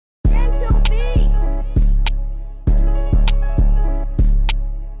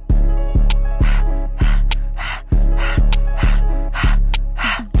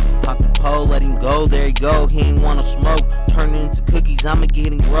no smoke, turn it into cookies, I'ma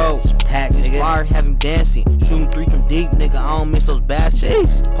get him gross. Pack, It's nigga. fire, have him dancing, shooting 3 from deep, nigga, I don't miss those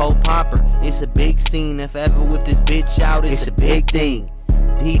baskets. Pole popper, it's a big scene, if ever with this bitch out, it's a big thing.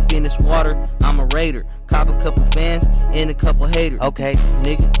 Deep in this water, I'm a raider, cop a couple fans and a couple haters. Okay,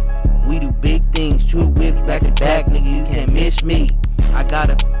 Nigga, we do big things, 2 whips back to back, nigga, you can't miss me. I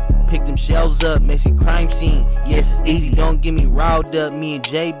gotta pick them shells up, messy crime scene. Yes, it's easy, don't get me riled up. Me and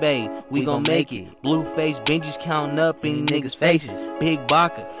J-Bay, we gon' make it. Blue face Benji's counting up any niggas' faces. Big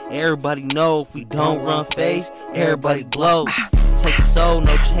Baka, everybody know if we don't run face, everybody blow. Take a soul,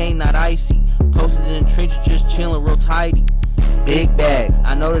 no chain, not icy. Posted in the trenches, just chillin' real tidy. Big bag,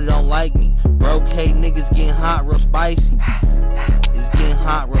 I know they don't like me. Broke hate niggas getting hot, real spicy. It's getting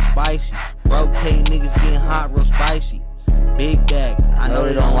hot, real spicy. Broke hate niggas getting hot, real spicy. Big bag, I know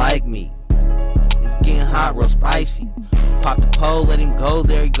they don't like me. It's getting hot, real spicy. Pop the pole, let him go,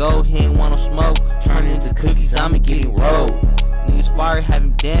 there he go. He ain't want no smoke, turn it into cookies, I'ma get him rolled. Niggas fire, have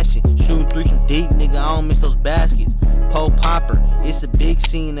him dancing, shooting 3 from deep, nigga, I don't miss those baskets. Pole popper, it's a big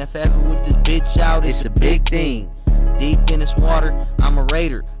scene, if ever with this bitch out, it's a big thing. Deep in this water, I'm a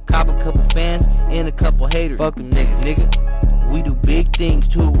raider, cop a couple fans and a couple haters. fuck them niggas. Nigga, we do big things,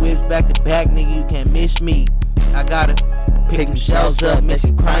 2 whips back to back, nigga, you can't miss me. I gotta pick them shells up,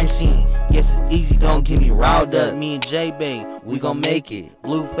 messy crime scene. Yes, it's easy, don't get me riled up. Me and J-Bay, we gon' make it.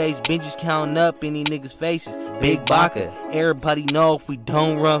 Blue face Benji's counting up any niggas' faces. Big Baka, everybody know if we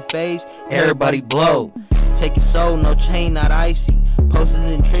don't run face, everybody blow. Take it soul, no chain, not icy. Posted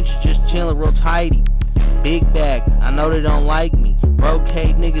in the trenches, just chillin' real tidy. Big bag, I know they don't like me. Broke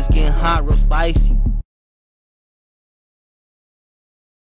hate niggas getting hot, real spicy.